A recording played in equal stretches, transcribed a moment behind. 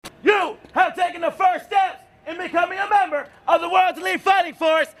taking the first steps in becoming a member of the world's elite fighting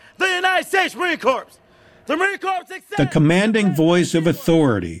force, the United States Marine Corps. The Marine Corps The commanding voice of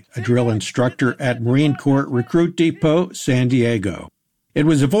authority, a drill instructor at Marine Corps Recruit Depot, San Diego. It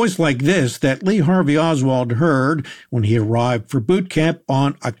was a voice like this that Lee Harvey Oswald heard when he arrived for boot camp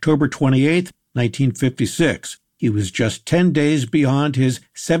on October 28, 1956. He was just 10 days beyond his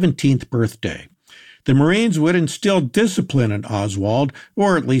 17th birthday. The Marines would instill discipline in Oswald,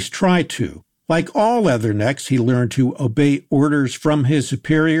 or at least try to. Like all leathernecks, he learned to obey orders from his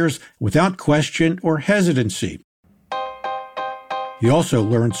superiors without question or hesitancy. He also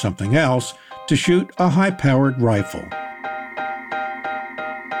learned something else, to shoot a high-powered rifle.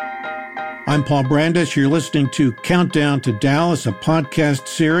 I'm Paul Brandis. You're listening to Countdown to Dallas, a podcast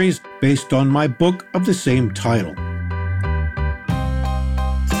series based on my book of the same title.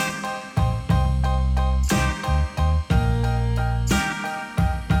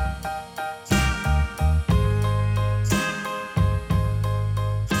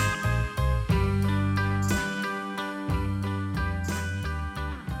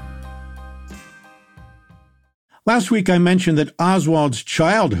 Last week I mentioned that Oswald's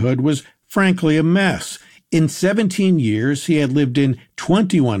childhood was frankly a mess. In 17 years, he had lived in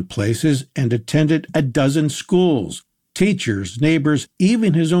 21 places and attended a dozen schools. Teachers, neighbors,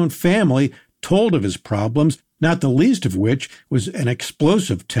 even his own family told of his problems, not the least of which was an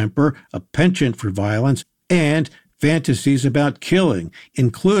explosive temper, a penchant for violence, and fantasies about killing,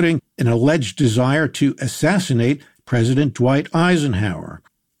 including an alleged desire to assassinate President Dwight Eisenhower.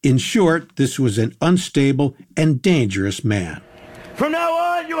 In short, this was an unstable and dangerous man. From now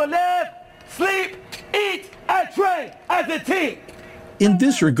on, you will live, sleep, eat, and train as a team. In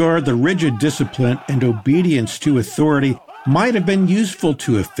this regard, the rigid discipline and obedience to authority might have been useful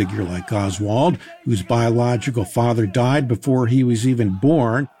to a figure like Oswald, whose biological father died before he was even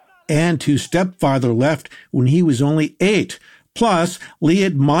born, and whose stepfather left when he was only 8. Plus, Lee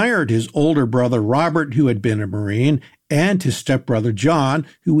admired his older brother Robert, who had been a Marine, and his stepbrother John,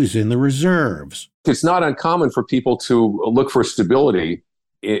 who was in the reserves. It's not uncommon for people to look for stability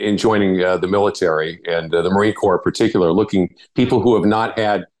in joining the military, and the Marine Corps in particular, people who have not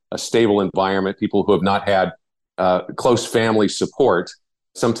had a stable environment, people who have not had close family support.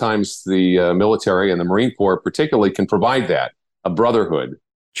 Sometimes the military and the Marine Corps particularly can provide that, a brotherhood.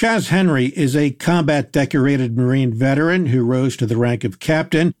 Chaz Henry is a combat-decorated Marine veteran who rose to the rank of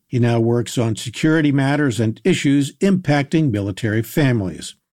captain. He now works on security matters and issues impacting military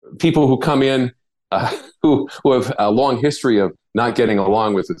families. People who come in who have a long history of not getting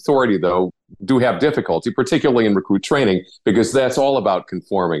along with authority, though, do have difficulty, particularly in recruit training, because that's all about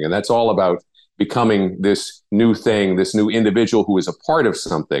conforming, and that's all about becoming this new thing, this new individual who is a part of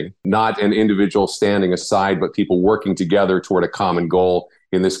something, not an individual standing aside, but people working together toward a common goal.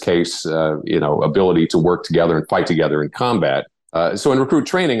 In this case, ability to work together and fight together in combat. So in recruit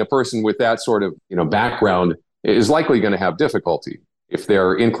training, a person with that sort of, background is likely going to have difficulty if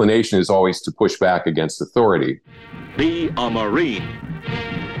their inclination is always to push back against authority. Be a Marine.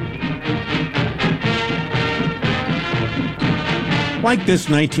 Like this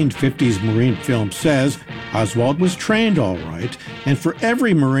 1950s Marine film says, Oswald was trained all right, and for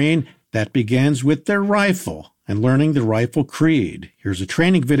every Marine, that begins with their rifle and learning the rifle creed. Here's a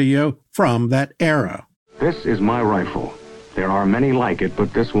training video from that era. This is my rifle. There are many like it,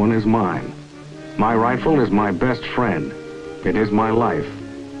 but this one is mine. My rifle is my best friend. It is my life.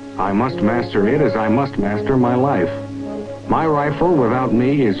 I must master it as I must master my life. My rifle without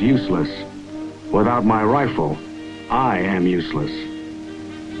me is useless. Without my rifle, I am useless.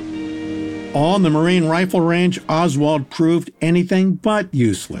 On the Marine rifle range, Oswald proved anything but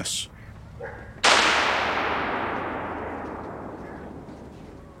useless.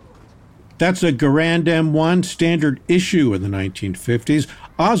 That's a Garand M1 standard issue in the 1950s.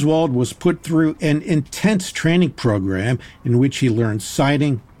 Oswald was put through an intense training program in which he learned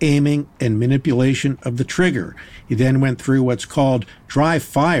sighting, aiming, and manipulation of the trigger. He then went through what's called dry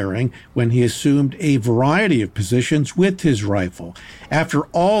firing, when he assumed a variety of positions with his rifle. After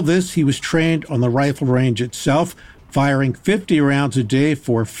all this, he was trained on the rifle range itself, firing 50 rounds a day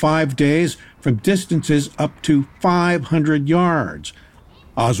for 5 days from distances up to 500 yards.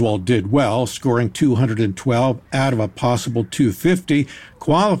 Oswald did well, scoring 212 out of a possible 250,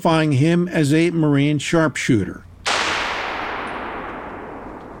 qualifying him as a Marine sharpshooter.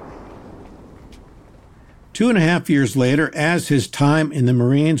 2.5 years later, as his time in the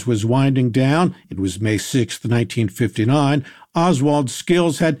Marines was winding down, it was May 6, 1959, Oswald's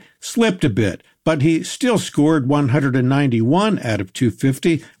skills had slipped a bit, but he still scored 191 out of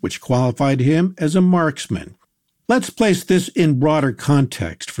 250, which qualified him as a marksman. Let's place this in broader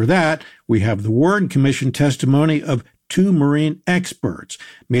context. For that, we have the Warren Commission testimony of two Marine experts.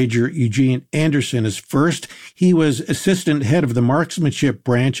 Major Eugene Anderson is first. He was assistant head of the marksmanship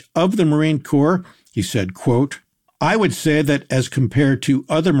branch of the Marine Corps. He said, quote, I would say that as compared to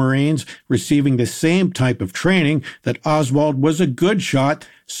other Marines receiving the same type of training, that Oswald was a good shot,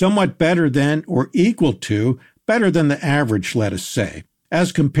 somewhat better than or equal to, better than the average, let us say.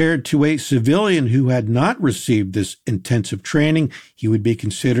 As compared to a civilian who had not received this intensive training, he would be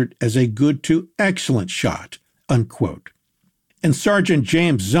considered as a good to excellent shot, unquote. And Sergeant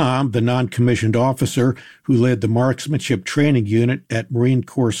James Zomb, the non-commissioned officer who led the marksmanship training unit at Marine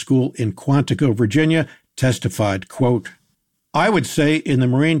Corps School in Quantico, Virginia, testified, quote, I would say in the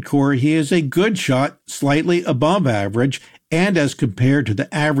Marine Corps he is a good shot, slightly above average, and as compared to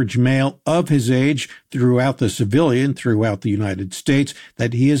the average male of his age throughout the United States,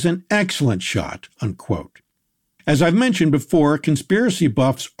 that he is an excellent shot, unquote. As I've mentioned before, conspiracy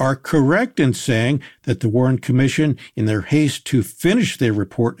buffs are correct in saying that the Warren Commission, in their haste to finish their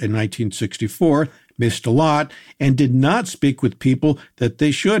report in 1964, missed a lot and did not speak with people that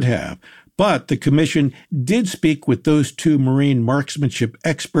they should have. But the commission did speak with those two Marine marksmanship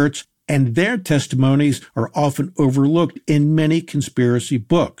experts, and their testimonies are often overlooked in many conspiracy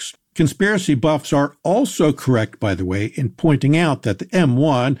books. Conspiracy buffs are also correct, by the way, in pointing out that the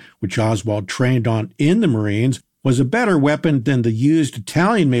M1, which Oswald trained on in the Marines, was a better weapon than the used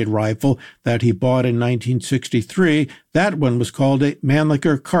Italian-made rifle that he bought in 1963. That one was called a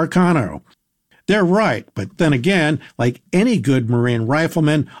Mannlicher Carcano. They're right, but then again, like any good Marine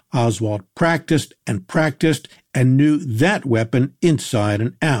rifleman, Oswald practiced and knew that weapon inside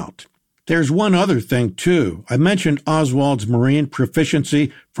and out. There's one other thing, too. I mentioned Oswald's Marine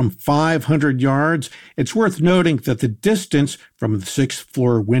proficiency from 500 yards. It's worth noting that the distance from the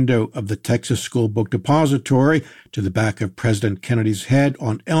sixth-floor window of the Texas School Book Depository to the back of President Kennedy's head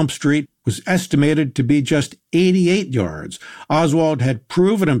on Elm Street was estimated to be just 88 yards. Oswald had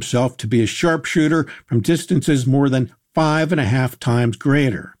proven himself to be a sharpshooter from distances more than 5.5 times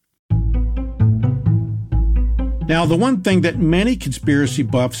greater. Now, the one thing that many conspiracy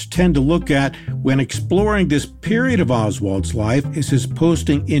buffs tend to look at when exploring this period of Oswald's life is his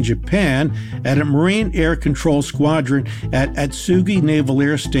posting in Japan at a Marine Air Control Squadron at Atsugi Naval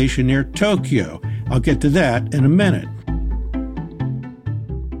Air Station near Tokyo. I'll get to that in a minute.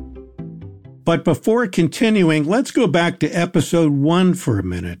 But before continuing, let's go back to episode 1 for a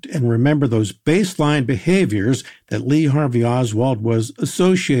minute and remember those baseline behaviors that Lee Harvey Oswald was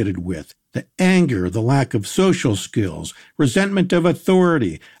associated with. The anger, the lack of social skills, resentment of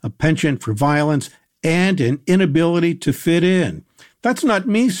authority, a penchant for violence, and an inability to fit in. That's not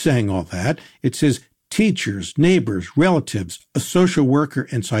me saying all that. It's his teachers, neighbors, relatives, a social worker,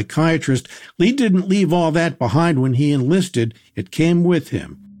 and psychiatrist. Lee didn't leave all that behind when he enlisted. It came with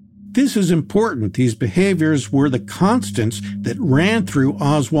him. This is important. These behaviors were the constants that ran through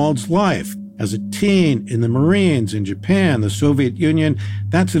Oswald's life. As a teen, in the Marines, in Japan, the Soviet Union,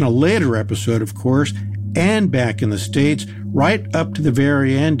 that's in a later episode, of course, and back in the States, right up to the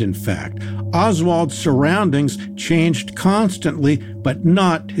very end, in fact. Oswald's surroundings changed constantly, but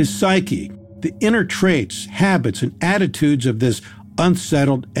not his psyche. The inner traits, habits, and attitudes of this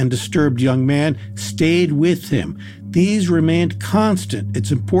unsettled and disturbed young man stayed with him. These remained constant.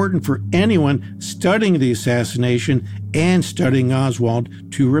 It's important for anyone studying the assassination and studying Oswald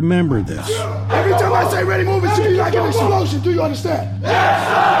to remember this. Every time I say ready, move, it should be like an explosion. Do you understand?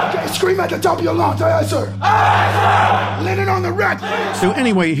 Yes, sir! Okay, scream at the top of your lungs. Aye, sir. Aye, sir! Let it on the rack. So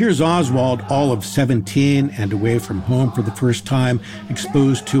anyway, here's Oswald, all of 17 and away from home for the first time,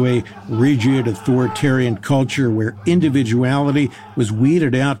 exposed to a rigid authoritarian culture where individuality was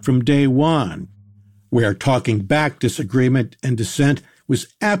weeded out from day one, where talking back disagreement and dissent was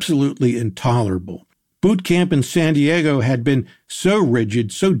absolutely intolerable. Boot camp in San Diego had been so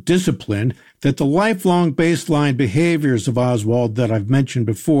rigid, so disciplined, that the lifelong baseline behaviors of Oswald that I've mentioned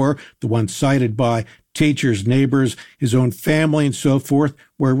before, the ones cited by teachers, neighbors, his own family, and so forth,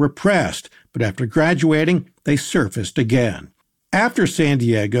 were repressed. But after graduating, they surfaced again. After San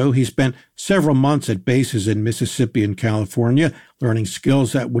Diego, he spent several months at bases in Mississippi and California, learning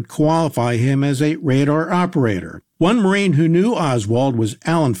skills that would qualify him as a radar operator. One Marine who knew Oswald was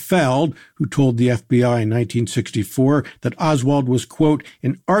Alan Feld, who told the FBI in 1964 that Oswald was, quote,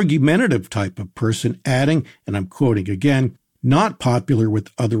 an argumentative type of person, adding, and I'm quoting again, not popular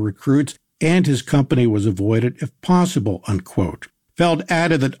with other recruits, and his company was avoided if possible, unquote. Feld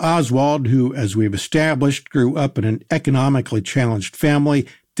added that Oswald, who, as we've established, grew up in an economically challenged family,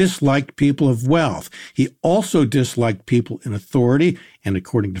 disliked people of wealth. He also disliked people in authority, and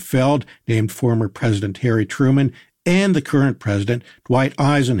according to Feld, named former President Harry Truman and the current president, Dwight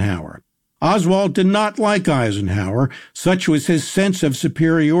Eisenhower. Oswald did not like Eisenhower. Such was his sense of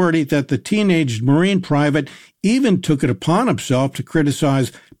superiority that the teenage Marine private even took it upon himself to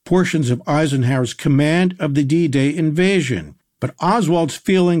criticize portions of Eisenhower's command of the D-Day invasion. But Oswald's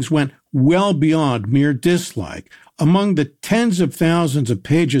feelings went well beyond mere dislike. Among the tens of thousands of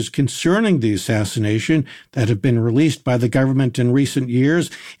pages concerning the assassination that have been released by the government in recent years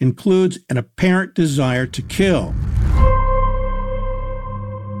includes an apparent desire to kill.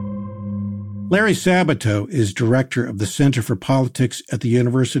 Larry Sabato is director of the Center for Politics at the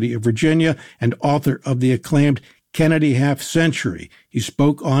University of Virginia and author of the acclaimed Kennedy Half Century. He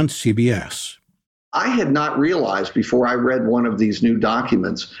spoke on CBS. I had not realized before I read one of these new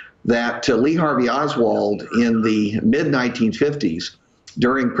documents that Lee Harvey Oswald in the mid-1950s,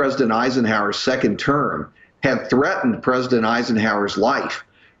 during President Eisenhower's second term, had threatened President Eisenhower's life.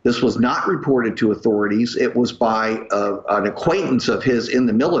 This was not reported to authorities. It was by an acquaintance of his in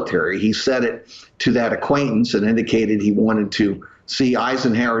the military. He said it to that acquaintance and indicated he wanted to see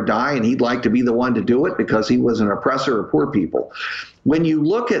Eisenhower die, and he'd like to be the one to do it because he was an oppressor of poor people. When you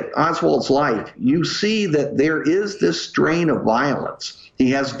look at Oswald's life, you see that there is this strain of violence. He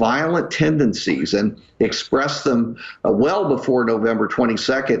has violent tendencies and expressed them well before November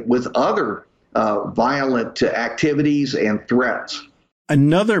 22nd with other violent activities and threats.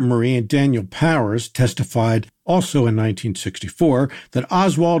 Another Marine, Daniel Powers, testified also in 1964 that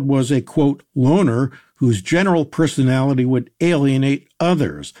Oswald was a, quote, loner whose general personality would alienate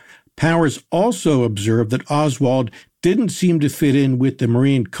others. Powers also observed that Oswald didn't seem to fit in with the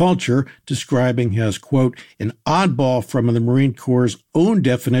Marine culture, describing him as, quote, an oddball from the Marine Corps' own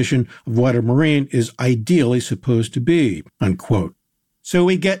definition of what a Marine is ideally supposed to be, unquote. So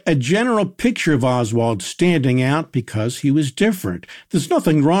we get a general picture of Oswald standing out because he was different. There's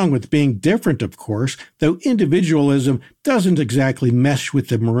nothing wrong with being different, of course, though individualism doesn't exactly mesh with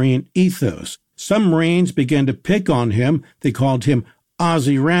the Marine ethos. Some Marines began to pick on him. They called him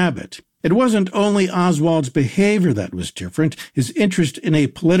Ozzy Rabbit. It wasn't only Oswald's behavior that was different. His interest in a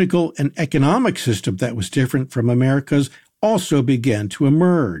political and economic system that was different from America's also began to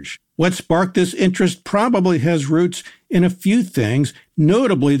emerge. What sparked this interest probably has roots in a few things,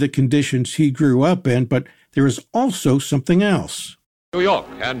 notably the conditions he grew up in, but there is also something else. New York,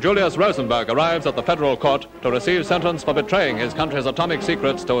 and Julius Rosenberg arrives at the federal court to receive sentence for betraying his country's atomic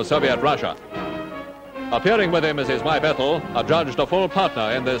secrets to Soviet Russia. Appearing with him is his wife Ethel, adjudged a full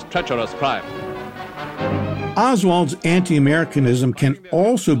partner in this treacherous crime. Oswald's anti-Americanism can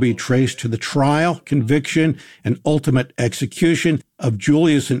also be traced to the trial, conviction, and ultimate execution of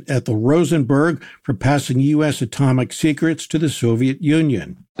Julius and Ethel Rosenberg for passing U.S. atomic secrets to the Soviet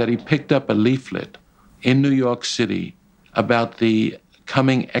Union. That he picked up a leaflet in New York City about the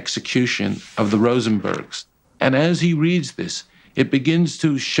coming execution of the Rosenbergs. And as he reads this, it begins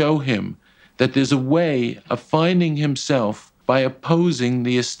to show him that there's a way of finding himself by opposing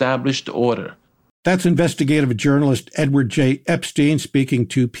the established order. That's investigative journalist Edward J. Epstein speaking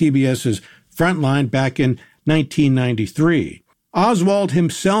to PBS's Frontline back in 1993. Oswald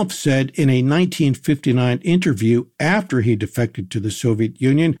himself said in a 1959 interview after he defected to the Soviet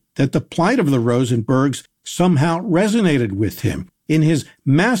Union that the plight of the Rosenbergs somehow resonated with him. In his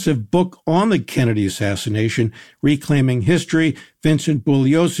massive book on the Kennedy assassination, Reclaiming History, Vincent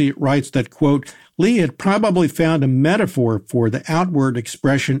Bugliosi writes that, quote, Lee had probably found a metaphor for the outward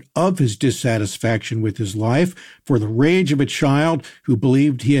expression of his dissatisfaction with his life, for the rage of a child who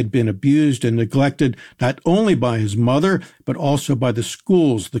believed he had been abused and neglected not only by his mother, but also by the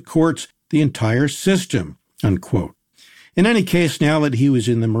schools, the courts, the entire system, unquote. In any case, now that he was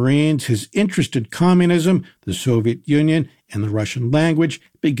in the Marines, his interest in communism, the Soviet Union, and the Russian language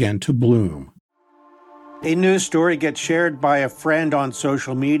began to bloom. A news story gets shared by a friend on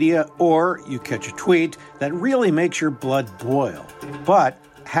social media, or you catch a tweet that really makes your blood boil. But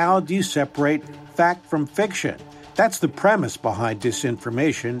how do you separate fact from fiction? That's the premise behind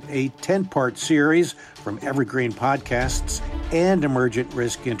Disinformation, a 10-part series from Evergreen Podcasts and Emergent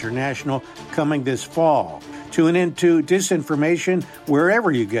Risk International coming this fall. Tune into Disinformation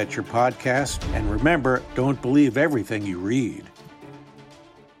wherever you get your podcasts, and remember, don't believe everything you read.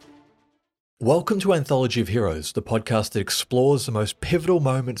 Welcome to Anthology of Heroes, the podcast that explores the most pivotal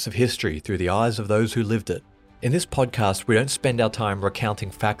moments of history through the eyes of those who lived it. In this podcast, we don't spend our time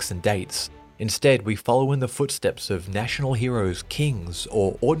recounting facts and dates. Instead, we follow in the footsteps of national heroes, kings,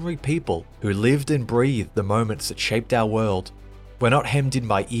 or ordinary people who lived and breathed the moments that shaped our world. We're not hemmed in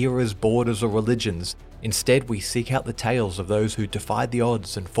by eras, borders, or religions. Instead, we seek out the tales of those who defied the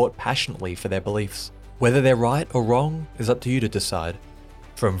odds and fought passionately for their beliefs. Whether they're right or wrong is up to you to decide.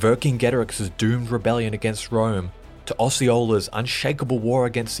 From Vercingetorix's doomed rebellion against Rome, to Osceola's unshakable war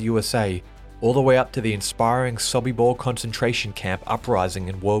against the USA, all the way up to the inspiring Sobibor concentration camp uprising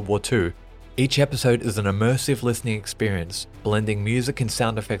in World War II, each episode is an immersive listening experience, blending music and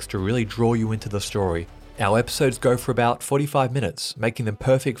sound effects to really draw you into the story. Our episodes go for about 45 minutes, making them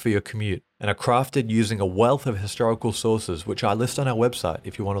perfect for your commute, and are crafted using a wealth of historical sources, which I list on our website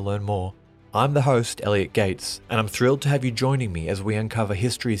if you want to learn more. I'm the host, Elliot Gates, and I'm thrilled to have you joining me as we uncover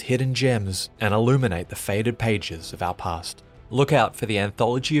history's hidden gems and illuminate the faded pages of our past. Look out for the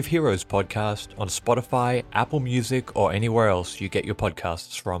Anthology of Heroes podcast on Spotify, Apple Music, or anywhere else you get your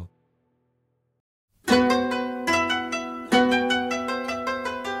podcasts from.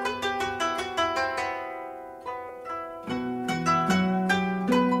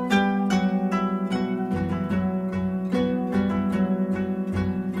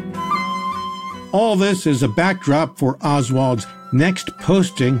 All this is a backdrop for Oswald's next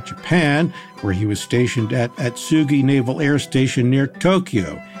posting, Japan, where he was stationed at Atsugi Naval Air Station near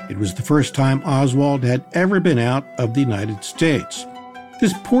Tokyo. It was the first time Oswald had ever been out of the United States.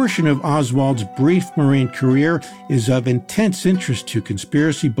 This portion of Oswald's brief Marine career is of intense interest to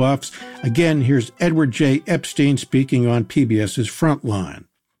conspiracy buffs. Again, here's Edward J. Epstein speaking on PBS's Frontline.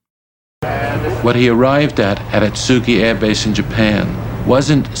 What he arrived at Atsugi Air Base in Japan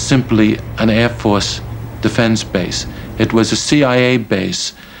wasn't simply an Air Force defense base. It was a CIA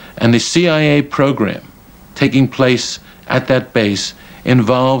base, and the CIA program taking place at that base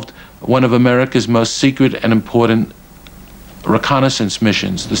involved one of America's most secret and important reconnaissance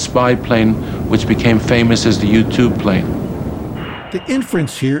missions, the spy plane which became famous as the U-2 plane. The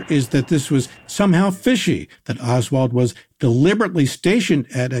inference here is that this was somehow fishy, that Oswald was deliberately stationed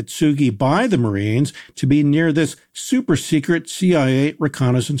at Atsugi by the Marines to be near this super-secret CIA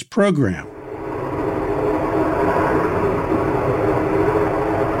reconnaissance program.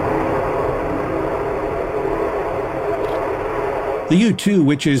 The U-2,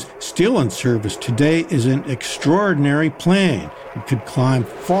 which is still in service today, is an extraordinary plane. It could climb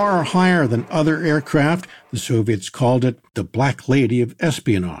far higher than other aircraft. The Soviets called it the Black Lady of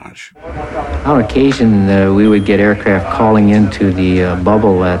espionage. On occasion, we would get aircraft calling into the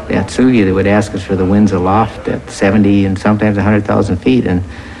bubble at Atsugi that would ask us for the winds aloft at 70 and sometimes 100,000 feet, and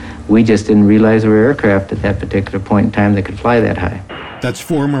we just didn't realize there were aircraft at that particular point in time that could fly that high. That's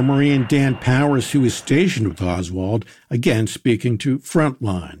former Marine Dan Powers, who was stationed with Oswald, again speaking to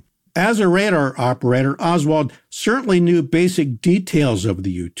Frontline. As a radar operator, Oswald certainly knew basic details of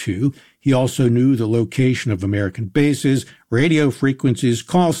the U-2. He also knew the location of American bases, radio frequencies,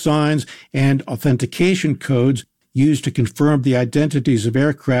 call signs, and authentication codes used to confirm the identities of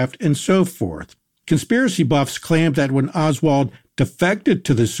aircraft and so forth. Conspiracy buffs claim that when Oswald defected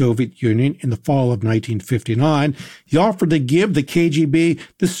to the Soviet Union in the fall of 1959, he offered to give the KGB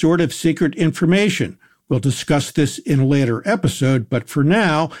this sort of secret information. We'll discuss this in a later episode, but for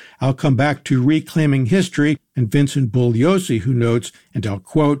now, I'll come back to Reclaiming History and Vincent Bugliosi, who notes, and I'll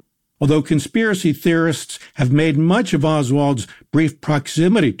quote, although conspiracy theorists have made much of Oswald's brief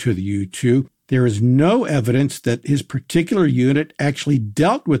proximity to the U-2, there is no evidence that his particular unit actually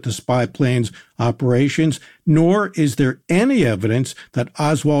dealt with the spy plane's operations, nor is there any evidence that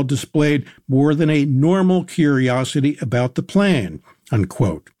Oswald displayed more than a normal curiosity about the plane,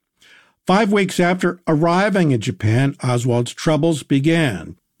 unquote. 5 weeks after arriving in Japan, Oswald's troubles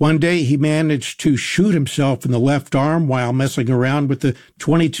began. One day he managed to shoot himself in the left arm while messing around with the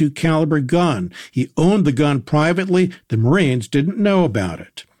 .22 caliber gun. He owned the gun privately. The Marines didn't know about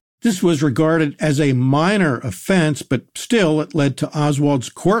it. This was regarded as a minor offense, but still it led to Oswald's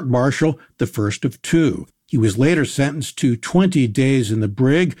court-martial, the first of two. He was later sentenced to 20 days in the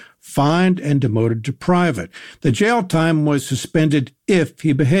brig, fined, and demoted to private. The jail time was suspended if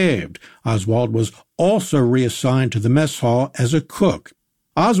he behaved. Oswald was also reassigned to the mess hall as a cook.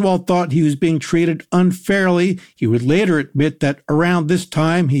 Oswald thought he was being treated unfairly. He would later admit that around this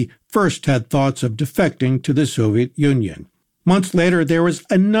time he first had thoughts of defecting to the Soviet Union. Months later, there was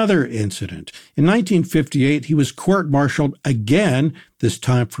another incident. In 1958, he was court-martialed again, this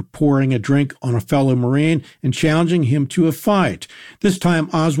time for pouring a drink on a fellow Marine and challenging him to a fight. This time,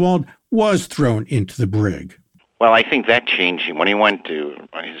 Oswald was thrown into the brig. Well, I think that changed him. When he went to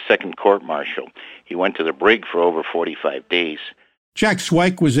his second court-martial, he went to the brig for over 45 days. Jack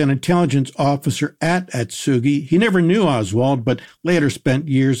Swike was an intelligence officer at Atsugi. He never knew Oswald, but later spent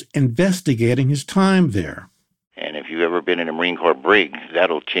years investigating his time there. And if you've ever been in a Marine Corps brig,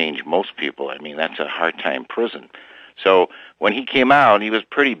 that'll change most people. I mean, that's a hard-time prison. So when he came out, he was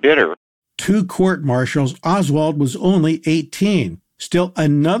pretty bitter. 2 court-martials, Oswald was only 18. Still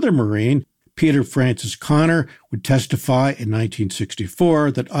another Marine, Peter Francis Connor, would testify in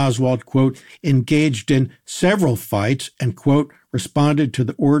 1964 that Oswald, quote, engaged in several fights and, quote, responded to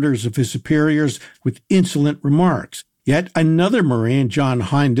the orders of his superiors with insolent remarks. Yet another Marine, John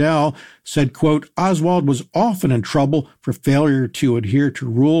Heindel, said, quote, Oswald was often in trouble for failure to adhere to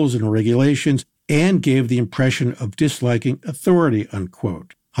rules and regulations and gave the impression of disliking authority,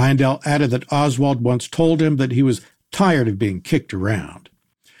 unquote. Heindel added that Oswald once told him that he was tired of being kicked around.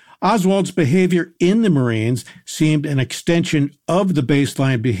 Oswald's behavior in the Marines seemed an extension of the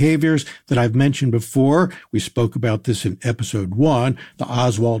baseline behaviors that I've mentioned before. We spoke about this in episode 1, the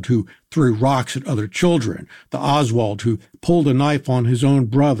Oswald who threw rocks at other children, the Oswald who pulled a knife on his own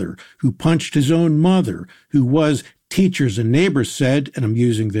brother, who punched his own mother, who was, teachers and neighbors said, and I'm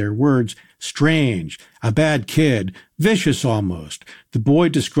using their words, strange, a bad kid, vicious almost, the boy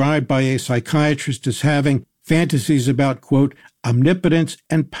described by a psychiatrist as having fantasies about, quote, omnipotence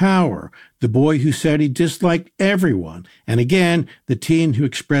and power, the boy who said he disliked everyone, and again, the teen who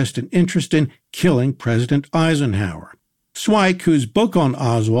expressed an interest in killing President Eisenhower. Zweig, whose book on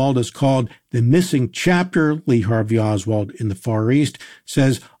Oswald is called The Missing Chapter, Lee Harvey Oswald in the Far East,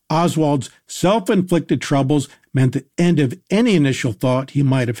 says Oswald's self-inflicted troubles meant the end of any initial thought he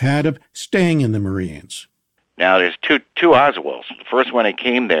might have had of staying in the Marines. Now, there's two Oswalds. The first one that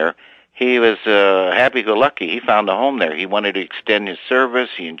came there, he was happy-go-lucky. He found a home there. He wanted to extend his service.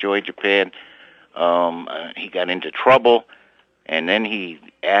 He enjoyed Japan. He got into trouble, and then he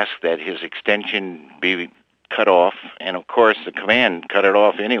asked that his extension be cut off. And, of course, the command cut it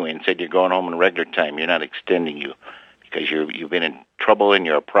off anyway and said, you're going home in regular time. You're not extending you because you've been in trouble and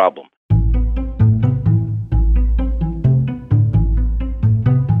you're a problem.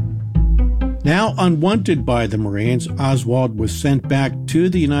 Now unwanted by the Marines, Oswald was sent back to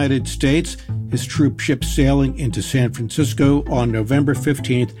the United States, his troop ship sailing into San Francisco on November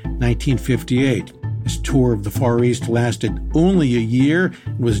 15, 1958. His tour of the Far East lasted only a year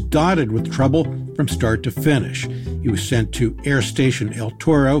and was dotted with trouble from start to finish. He was sent to Air Station El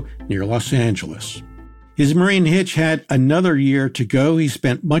Toro near Los Angeles. His Marine hitch had another year to go. He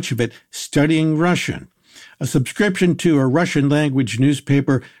spent much of it studying Russian. A subscription to a Russian-language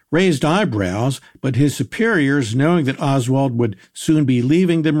newspaper raised eyebrows, but his superiors, knowing that Oswald would soon be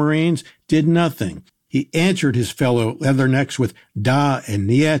leaving the Marines, did nothing. He answered his fellow leathernecks with da and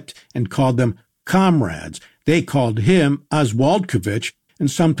niet and called them comrades. They called him Oswaldkovich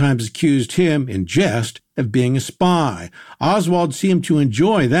and sometimes accused him, in jest, of being a spy. Oswald seemed to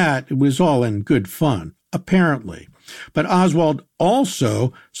enjoy that. It was all in good fun, apparently. But Oswald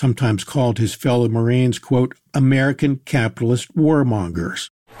also sometimes called his fellow Marines, quote, American capitalist warmongers.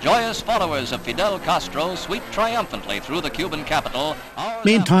 Joyous followers of Fidel Castro sweep triumphantly through the Cuban capital.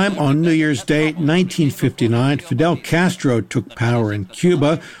 Meantime, on New Year's Day, 1959, Fidel Castro took power in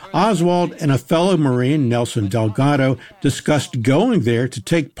Cuba. Oswald and a fellow Marine, Nelson Delgado, discussed going there to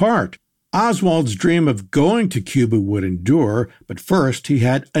take part. Oswald's dream of going to Cuba would endure, but first he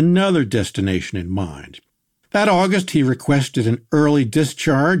had another destination in mind. That August, he requested an early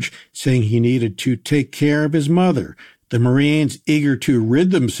discharge, saying he needed to take care of his mother. The Marines, eager to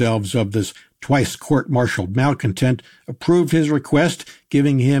rid themselves of this twice court-martialed malcontent, approved his request,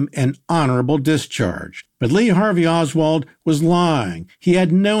 giving him an honorable discharge. But Lee Harvey Oswald was lying. He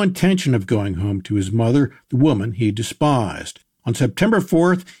had no intention of going home to his mother, the woman he despised. On September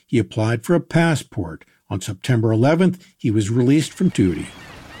 4th, he applied for a passport. On September 11th, he was released from duty.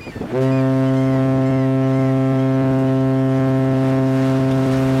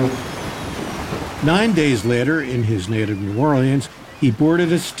 9 days later, in his native New Orleans, he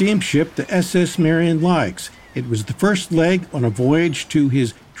boarded a steamship, the SS Marion Likes. It was the first leg on a voyage to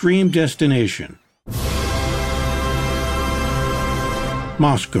his dream destination,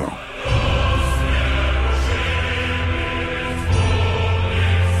 Moscow.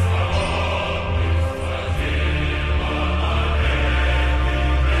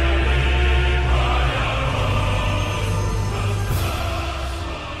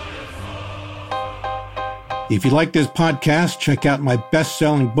 If you like this podcast, check out my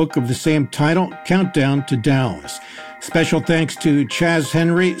best-selling book of the same title, Countdown to Dallas. Special thanks to Chaz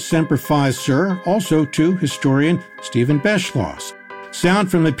Henry, Semper Fi Sir, also to historian Stephen Beschloss.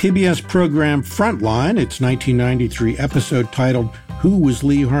 Sound from the PBS program Frontline, its 1993 episode titled Who Was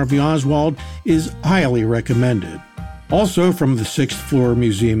Lee Harvey Oswald, is highly recommended. Also from the 6th Floor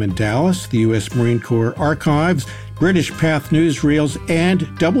Museum in Dallas, the U.S. Marine Corps Archives, British Path Newsreels, and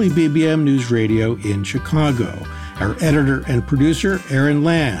WBBM News Radio in Chicago. Our editor and producer, Aaron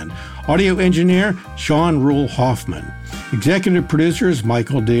Land. Audio engineer, Sean Rule Hoffman. Executive producers,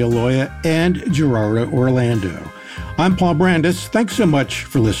 Michael DeAloia and Gerardo Orlando. I'm Paul Brandis. Thanks so much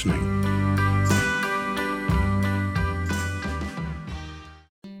for listening.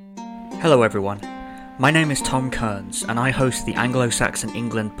 Hello everyone. My name is Tom Kearns, and I host the Anglo-Saxon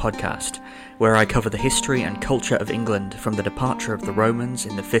England podcast, where I cover the history and culture of England from the departure of the Romans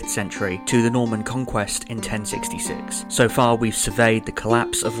in the 5th century to the Norman conquest in 1066. So far we've surveyed the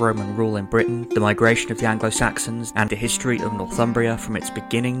collapse of Roman rule in Britain, the migration of the Anglo-Saxons, and the history of Northumbria from its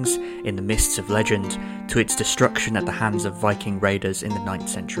beginnings in the mists of legend to its destruction at the hands of Viking raiders in the 9th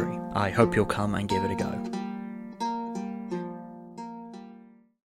century. I hope you'll come and give it a go.